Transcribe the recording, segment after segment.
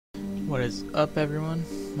What is up, everyone?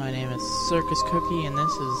 My name is Circus Cookie, and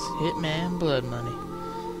this is Hitman Blood Money.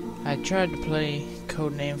 I tried to play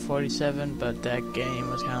Codename 47, but that game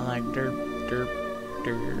was kind of like derp.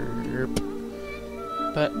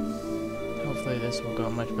 But hopefully this will go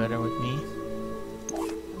much better with me.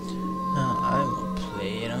 I will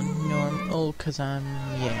play it on normal, cause I'm,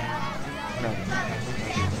 Well,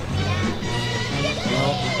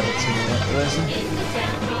 let's see what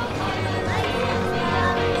listen.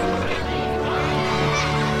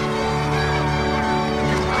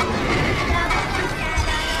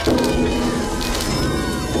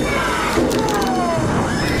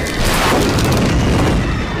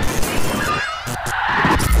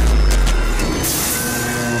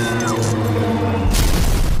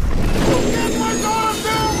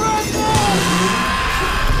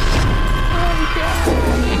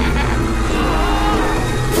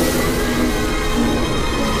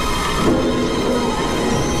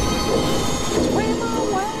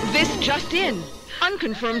 Just in.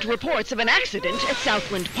 Unconfirmed reports of an accident at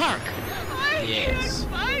Southland Park. Yes.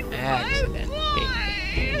 Accident.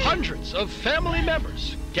 Hundreds of family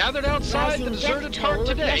members gathered outside the deserted park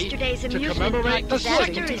today to commemorate the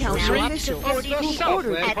second anniversary of the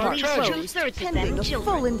Southland Park tragedy. Pending a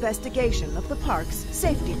full investigation of the park's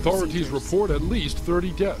safety Authorities report at least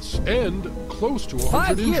 30 deaths and close to 100 5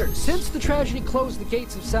 injuries. years since the tragedy closed the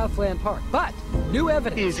gates of Southland Park, but new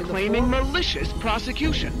evidence is claiming malicious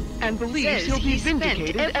prosecution and believes he'll be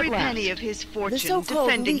vindicated every penny of his The fortune so-called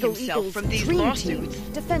defending Legal himself Eagles from these dream lawsuits.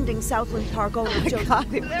 team defending Southland Park owner Joe.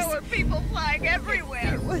 There were people flying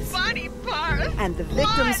everywhere. Body parts. And the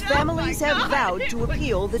victims' families have vowed to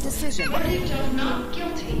appeal the decision. Not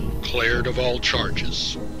guilty. Cleared of all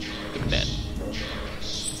charges. That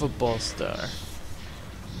football star.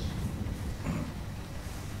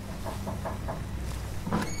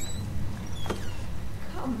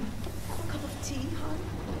 Come, a cup of tea, hon.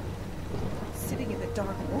 Sitting in the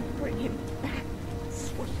dark won't bring him back,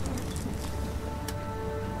 sweetheart.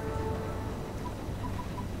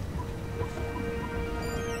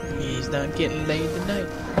 He's not getting laid tonight.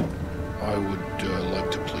 I would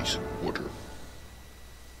like to place an order.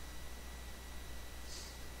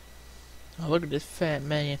 Oh, look at this fat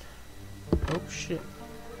man. Oh, shit.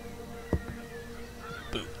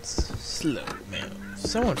 Boots. Slow, man.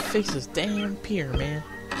 Someone fix this damn pier, man.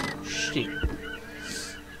 Shit.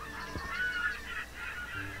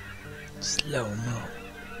 Slow-mo.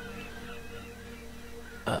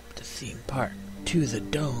 Up the theme park. To the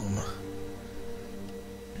dome.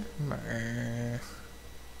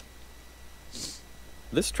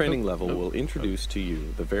 This training level will introduce to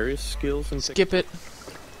you the various skills and... Skip it.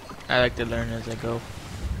 I like to learn as I go.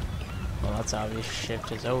 Well, that's obvious.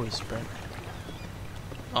 Shift is always sprint.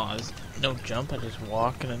 Oh, there's no jump. I just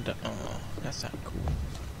walk and oh, that's not cool.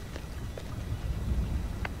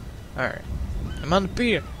 Alright. I'm on the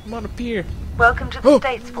pier. I'm on the pier. Welcome to the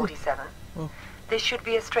States, 47. Oh. This should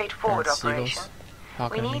be a straightforward That's operation. Seagulls.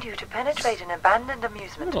 We need you to penetrate an abandoned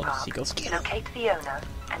amusement Little park, seagulls. locate the owner,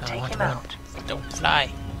 and take him out. Don't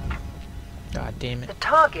fly. God damn it. The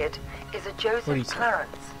target is a What Joseph is it?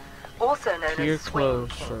 Clarence, also known Pier as Swing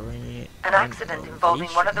closed King. for An accident involving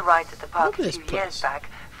one of the rides at the park Look a at few this years place. back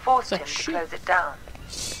forced It's him like to shit. close it down.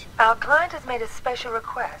 Our client has made a special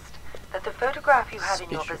request that the photograph you have in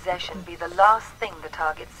your Special. possession be the last thing the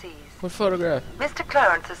target sees. What photograph? Mr.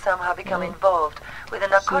 Clarence has somehow become involved with a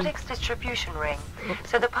narcotics distribution ring,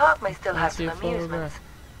 so the park may still have Let's see some a amusements.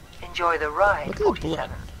 photograph. Enjoy the ride, Look at the 47.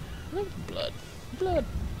 blood. Look at the blood. Blood.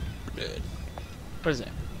 Blood. What is that?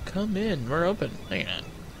 Come in. We're open. Hang on.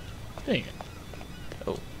 Hang on.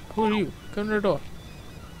 Oh, who are you? Come to the door.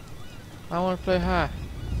 I want to play high.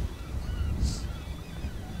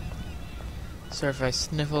 Sorry if I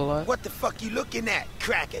sniffle a lot. What the fuck you looking at,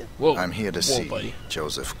 Kraken? Whoa. I'm here to Whoa, see buddy.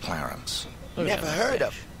 Joseph Clarence. Look at Never that heard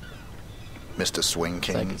of mustache. Mr. Swing It's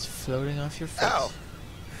like King. it's floating off your face. Oh,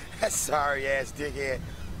 that sorry ass dickhead.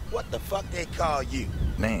 What the fuck they call you?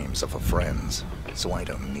 Names are for friends, so I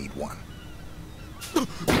don't need one.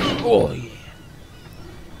 Oh, yeah.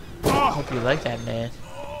 Hope you like that, man.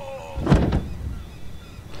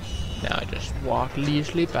 Now I just walk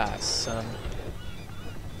leisurely past, son.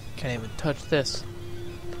 Can't even touch this.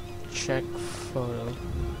 Check photo.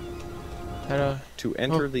 Hello. To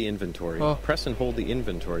enter the inventory, Oh. press and hold the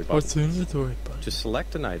inventory button. What's the inventory button? To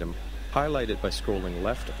select an item, highlight it by scrolling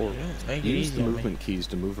left or right. make it Use easy the on me. movement keys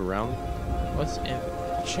to move around. What's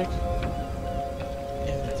check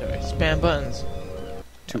inventory? Spam buttons.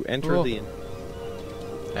 To enter Oh. the...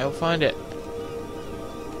 I will find it.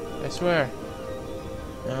 I swear.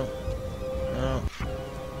 No. No.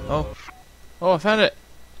 Oh. Oh, I found it.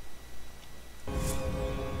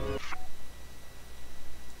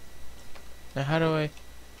 Now how do I...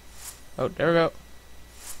 Oh, there we go.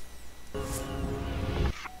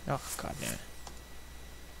 Oh, god damn it.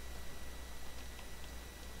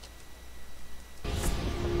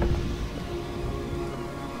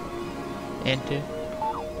 Enter.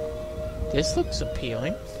 This looks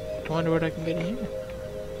appealing. I wonder what I can get in here.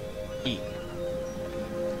 Eat.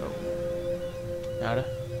 Oh. Nada.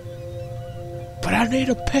 But I need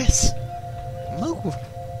a piss! Move!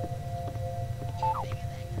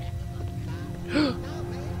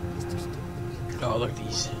 Oh, look at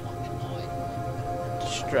these.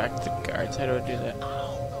 Distract the guards. How do I do that?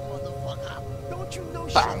 Don't you know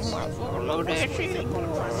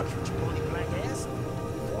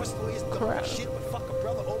crap. shit would fuck a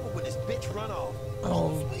brother over when his bitch run off.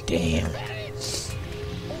 Oh, damn.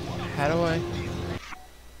 How do I...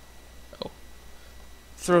 Oh.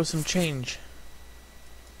 Throw some change.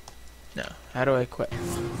 No. How do I quit?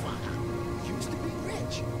 Used to be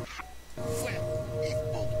rich. Well, he's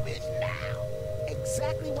both rich now.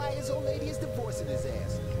 Exactly why his old lady is divorcing his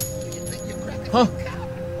ass. Do you think you're cracking Huh. the cow?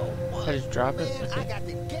 Oh, I just drop it? man, Okay. I got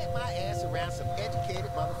to get my ass around some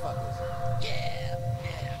educated motherfuckers. Yeah.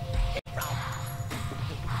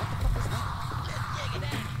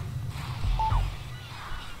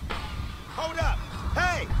 Hold up!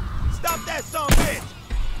 Hey! Stop that son of a bitch!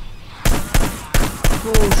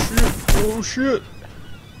 Oh shit! Oh shit!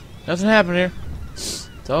 Nothing happened here.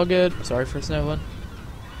 It's all good. Sorry for sniveling.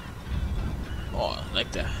 Oh, I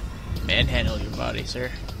like to manhandle your body, sir.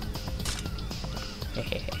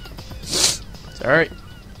 It's alright.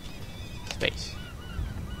 Space.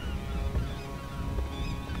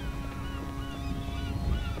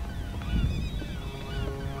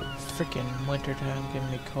 Freaking wintertime giving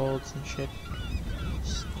me colds and shit.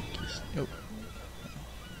 Sneaky. Nope.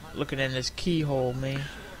 Looking in this keyhole, man.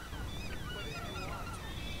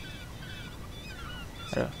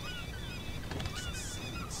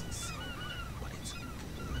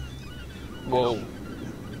 Whoa.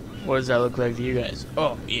 What does that look like to you guys?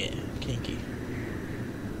 Oh, yeah. Kinky.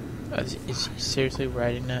 Is he seriously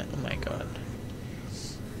writing that? Oh my god.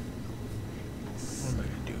 What am I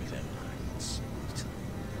gonna do with him?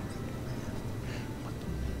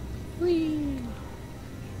 Whee!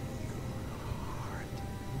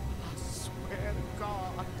 I swear to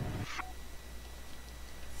God.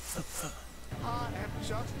 I am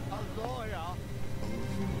just a lawyer.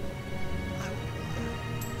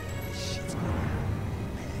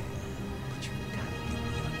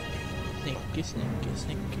 Sneaky, sneaky,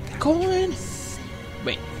 sneaky. Coin!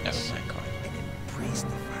 Wait, that was my coin. Embrace the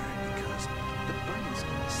fire because the burning's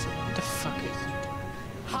gonna sit. What the fuck is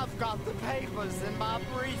it? I've got the papers in my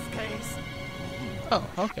briefcase. Oh,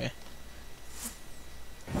 okay.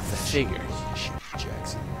 Figures.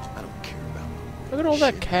 Jackson, I don't care about Look at all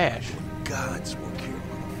that cash. God's work here,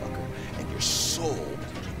 motherfucker, and your soul.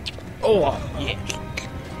 Oh, yeah.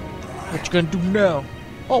 What you gonna do now?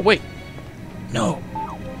 Oh, wait. No.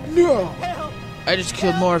 No! Help! I just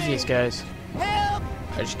killed Morpheus, guys. Help!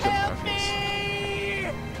 I just killed Help Morpheus. me!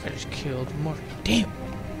 I just killed Morpheus. Damn!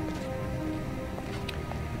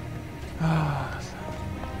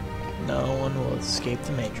 No one will escape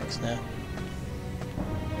the Matrix now.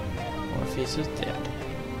 Morpheus is dead.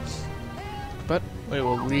 But we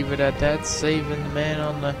will leave it at that, saving the man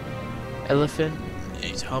on the elephant.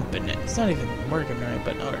 He's humping it. It's not even working right,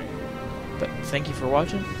 but alright. But thank you for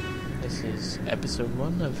watching. This is episode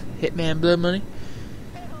 1 of Hitman Blood Money.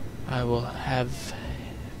 I will have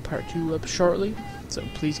part 2 up shortly, so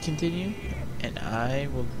please continue, and I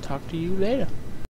will talk to you later.